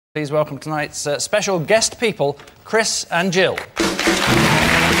Please welcome tonight's special guest people, Chris and Jill.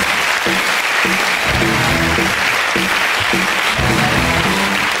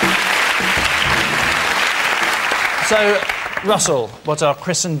 So, Russell, what are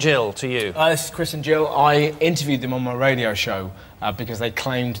Chris and Jill to you? This is Chris and Jill. I interviewed them on my radio show because they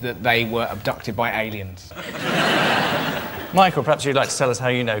claimed that they were abducted by aliens. Michael, perhaps you'd like to tell us how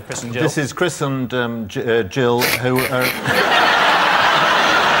you know Chris and Jill. This is Chris and Jill, who are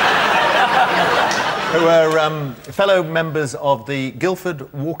fellow members of the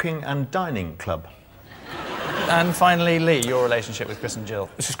Guildford Walking and Dining Club. And finally, Lee, your relationship with Chris and Jill.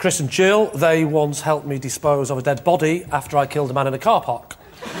 This is Chris and Jill. They once helped me dispose of a dead body after I killed a man in a car park.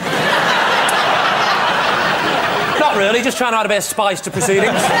 Not really, just trying to add a bit of spice to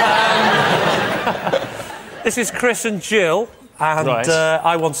proceedings. This is Chris and Jill, and right.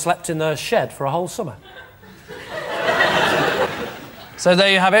 I once slept in their shed for a whole summer. So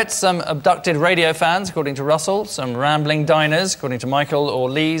there you have it, some abducted radio fans, according to Russell, some rambling diners, according to Michael, or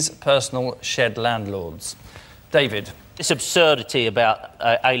Lee's personal shed landlords. David. This absurdity about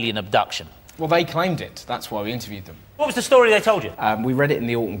alien abduction. Well, they claimed it. That's why we interviewed them. What was the story they told you? We read it in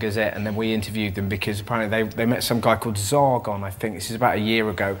the Alton Gazette and then we interviewed them because apparently they met some guy called Zargon, I think. This is about a year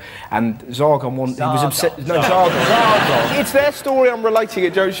ago. And Zargon he was upset... No, Zargon. It's their story, I'm relating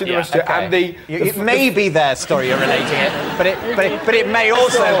it, Joe should have Okay. And it may be their story you're relating it, but it may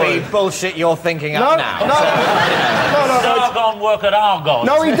also be bullshit you're thinking up now. No. Zargon work at Argon.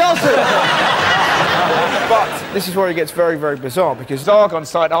 No, he doesn't! But this is where it gets very, very bizarre, because Zargon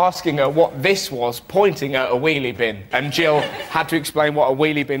started asking her what this was, pointing at a wheelie bin, and Jill had to explain what a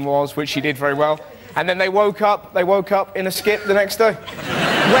wheelie bin was, which she did very well. And then they woke up in a skip the next day.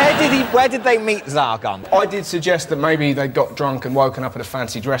 Where did they meet Zargon? I did suggest that maybe they got drunk and woken up at a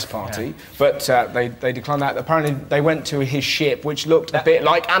fancy dress party, but they declined that. Apparently they went to his ship, which looked a bit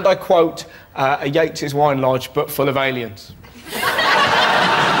like, and I quote, a Yates's wine lodge, but full of aliens.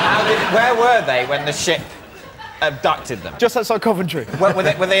 Where were they when the ship abducted them? Just outside Coventry. Were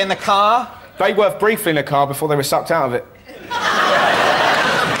they in the car? They were briefly in the car before they were sucked out of it.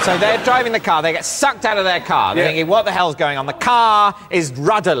 So they're driving the car, they get sucked out of their car. They're thinking, what the hell's going on? The car is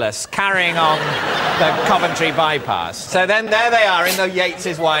rudderless, carrying on the Coventry bypass. So then there they are in the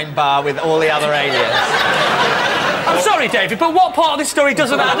Yates's wine bar with all the other aliens. I'm sorry, David, but what part of this story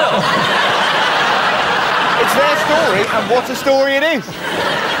doesn't add up? It's their story, and what a story it is.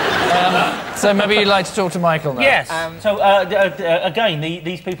 So maybe you'd like to talk to Michael now. Yes. Again,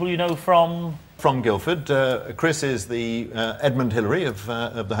 these people you know from... From Guildford. Chris is the Edmund Hillary of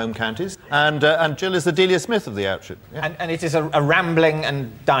the home counties, and Jill is the Delia Smith of the outfit. Yeah. And it is a rambling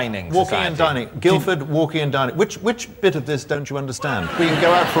and dining Walking society. and dining. Guildford, walking and dining. Which bit of this don't you understand? We can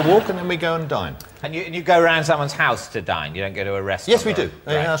go out for a walk and then we go and dine. And you go around someone's house to dine, you don't go to a restaurant? Yes, we do.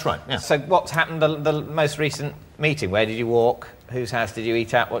 Yeah, that's right, yeah. So what's happened the most recent meeting? Where did you walk? Whose house did you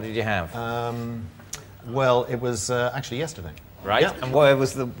eat at? What did you have? Well, it was actually yesterday. Right. Yeah. And where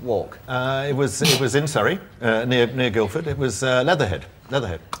was the walk? It was in Surrey, near Guildford. It was Leatherhead.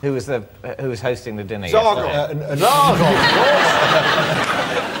 Who was hosting the dinner? Zargon. Zargon.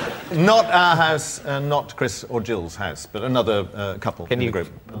 Not our house, not Chris or Jill's house, but another couple in the group.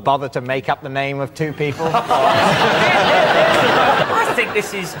 Bother to make up the name of two people? I think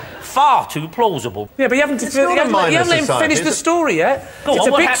this is far too plausible. Yeah, but you haven't even finished the story yet. Go It's on,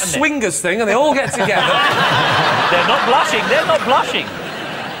 a what big happened then? swingers thing, and they all get together. They're not blushing.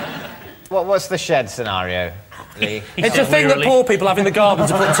 What's the shed scenario, Lee? It's a thing that poor people have in the garden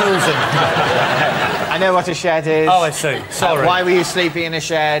to put tools in. I know what a shed is. Oh, I see. Sorry. Why were you sleeping in a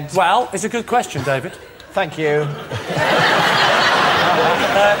shed? Well, it's a good question, David. Thank you.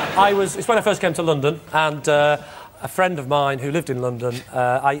 It's when I first came to London, and a friend of mine who lived in London,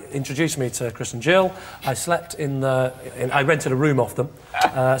 introduced me to Chris and Jill. I slept I rented a room off them,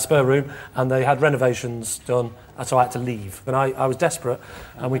 a spare room, and they had renovations done, so I had to leave. And I was desperate,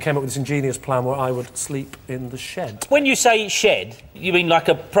 and we came up with this ingenious plan where I would sleep in the shed. When you say shed, you mean like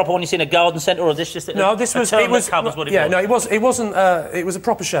a proper one you see in a garden centre, or this just a No, this was... term It was that covers what it yeah, was? no, it wasn't... It was a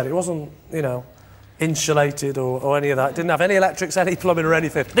proper shed. It wasn't, insulated or any of that. It didn't have any electrics, any plumbing or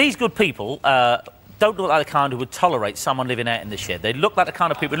anything. These good people don't look like the kind who would tolerate someone living out in the shed. They look like the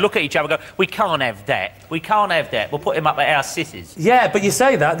kind of people who look at each other and go, we can't have that. We'll put him up at our sissies. Yeah, but you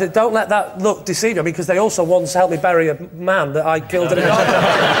say that, don't let that look deceive you, because they also once helped me bury a man that I killed in a shed.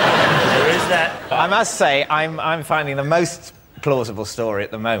 There is that. I must say, I'm finding the most plausible story at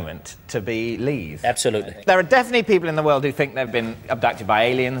the moment to be Lee's. Absolutely. There are definitely people in the world who think they've been abducted by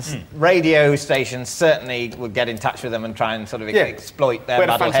aliens. Radio stations certainly would get in touch with them and try and sort of exploit their We had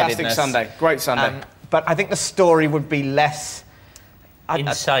a muddle-headedness. fantastic Sunday. Great Sunday. But I think the story would be less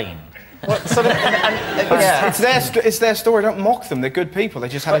Insane. It's their story. Don't mock them. They're good people. They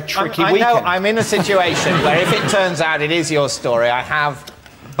just had a tricky weekend. I know I'm in a situation where if it turns out it is your story, I have,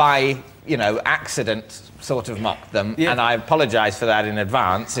 by accident, sort of mocked them, and I apologise for that in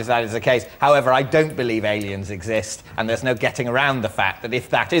advance if that is the case. However, I don't believe aliens exist, and there's no getting around the fact that if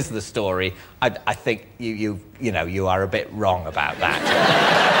that is the story, I think you are a bit wrong about that.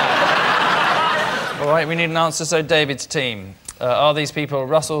 All right, we need an answer. So, David's team. Are these people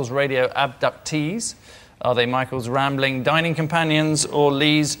Russell's radio abductees? Are they Michael's rambling dining companions or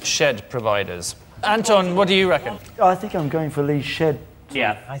Lee's shed providers? Anton, what do you reckon? I think I'm going for Lee's shed.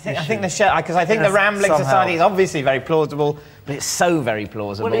 Yeah. I think the shed, because I think the Rambling Society is obviously very plausible, but it's so very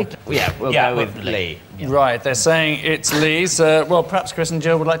plausible. We'll go with Lee. Yeah. Right, they're saying it's Lee's. Well, perhaps Chris and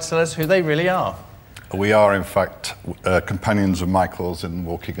Jill would like to tell us who they really are. We are, in fact, companions of Michael's in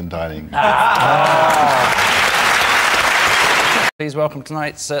walking and dining. Please welcome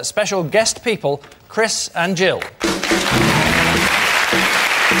tonight's special guest people, Chris and Jill.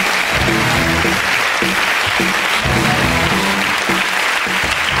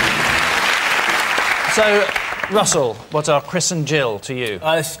 So, Russell, what are Chris and Jill to you?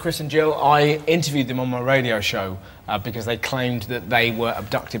 This is Chris and Jill. I interviewed them on my radio show because they claimed that they were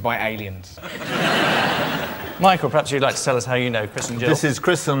abducted by aliens. Michael, perhaps you'd like to tell us how you know Chris and Jill. This is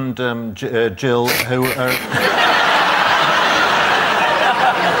Chris and Jill, who are...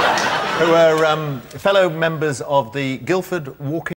 who are fellow members of the Guildford Walking